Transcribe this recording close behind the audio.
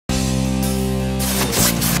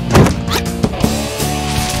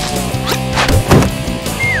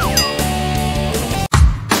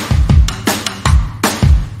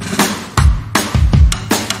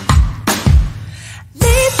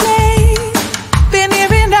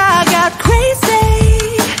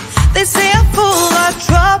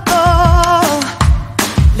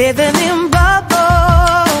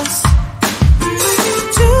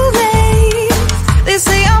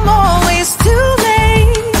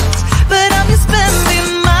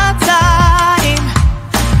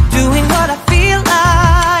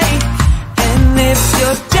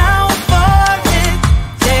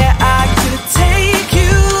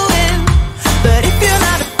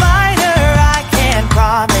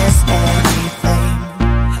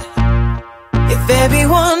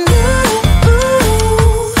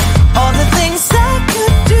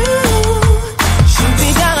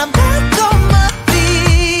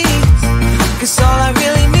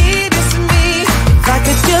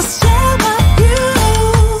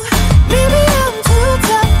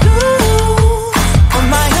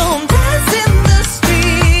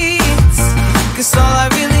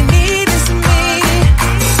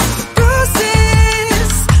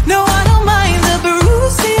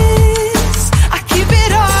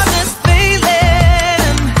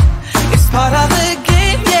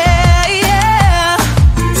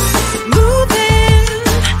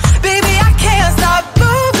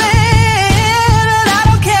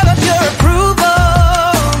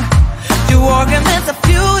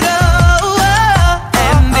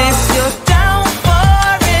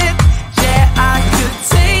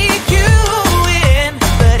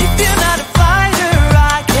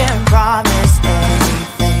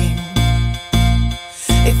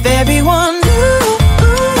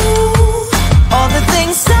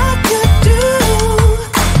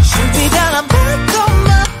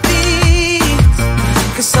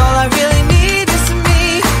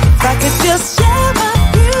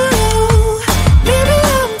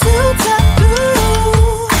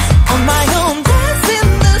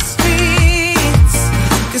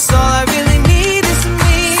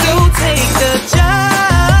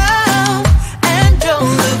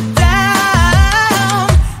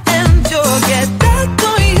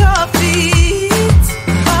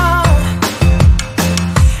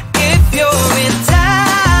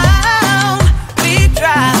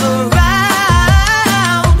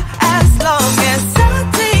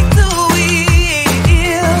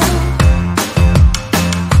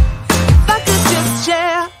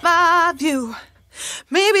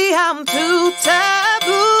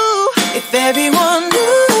everyone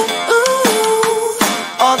knew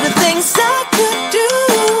all the things I could do.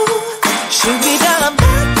 Shoot me down, I'm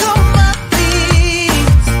back on my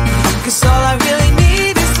feet. 'Cause all I really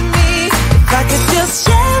need is me. If I could just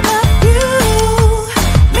share my view.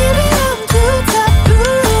 Maybe I'm too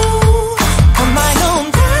taboo. On my own,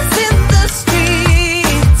 dance in the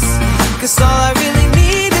streets. 'Cause all I really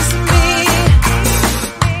need is me.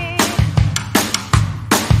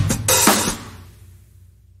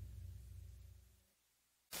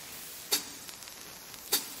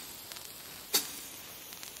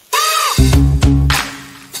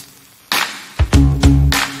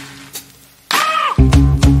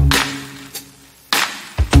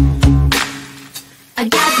 I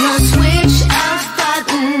got no switch off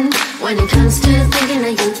button when it comes to thinking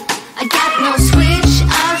of you. I got no switch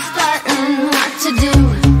off button what to do.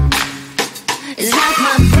 It's like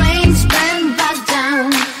my brain's been bogged down.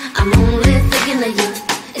 I'm only thinking of you.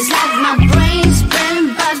 It's like my brain's been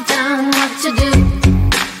bogged down what to do.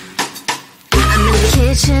 I'm in the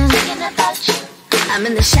kitchen thinking about you. I'm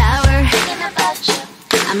in the shower thinking about you.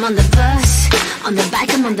 I'm on the bus, on the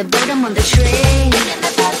bike, I'm on the boat, I'm on the train thinking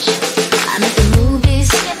about you. I'm at the movies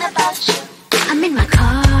thinking about you. I'm in my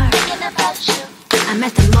car thinking about you. I'm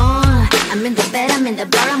at the mall, I'm in the bed, I'm in the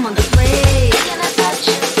bar, I'm on the plane thinking about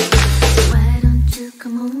you. Why don't you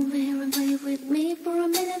come over here and play with me for a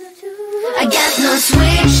minute or two? I got no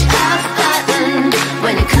switch off button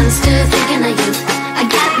when it comes to thinking of you. I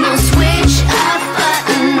got no switch off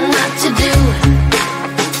button what to do.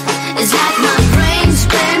 It's like my brain's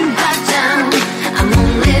been bogged down. I'm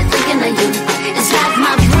only thinking of you. It's like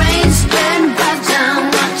my brain's been bogged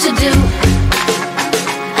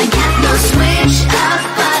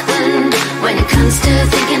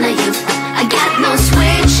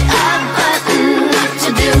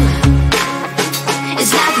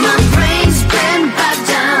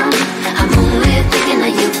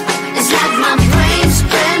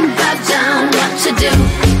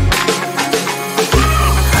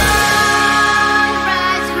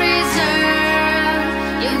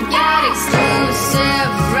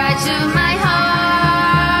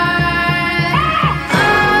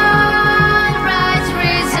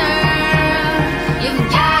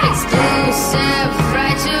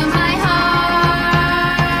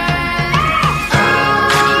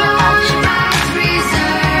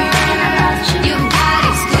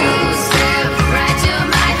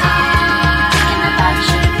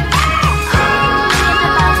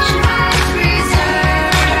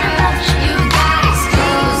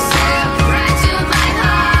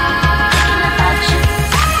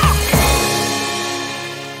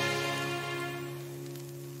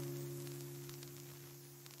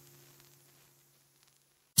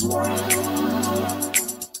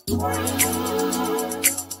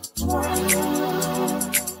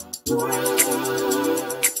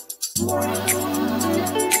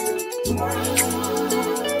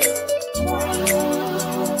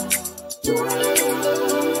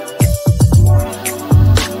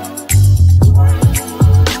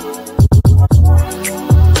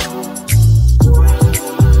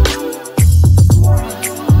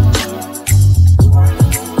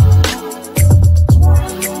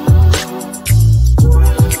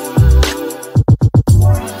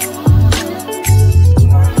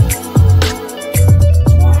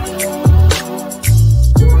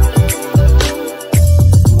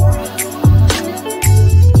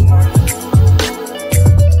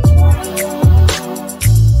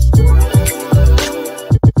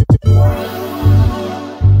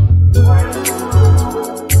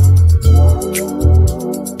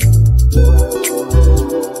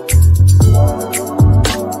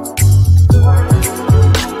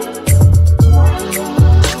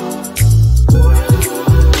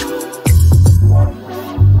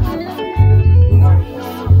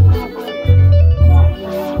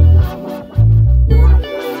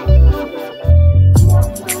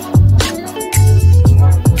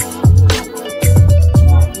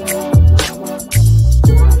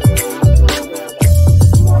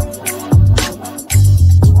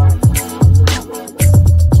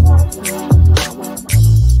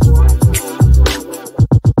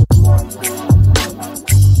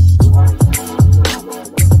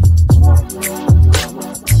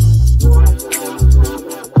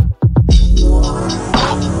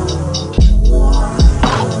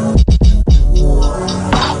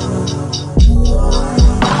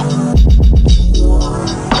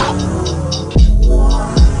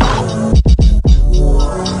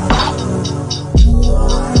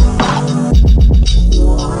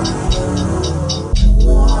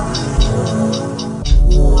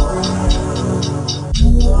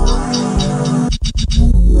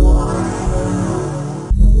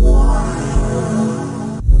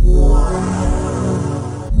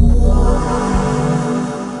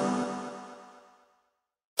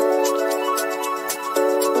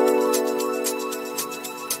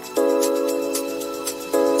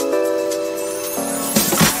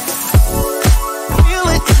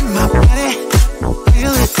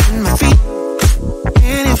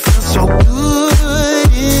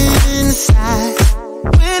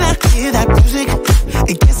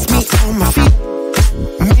on my feet.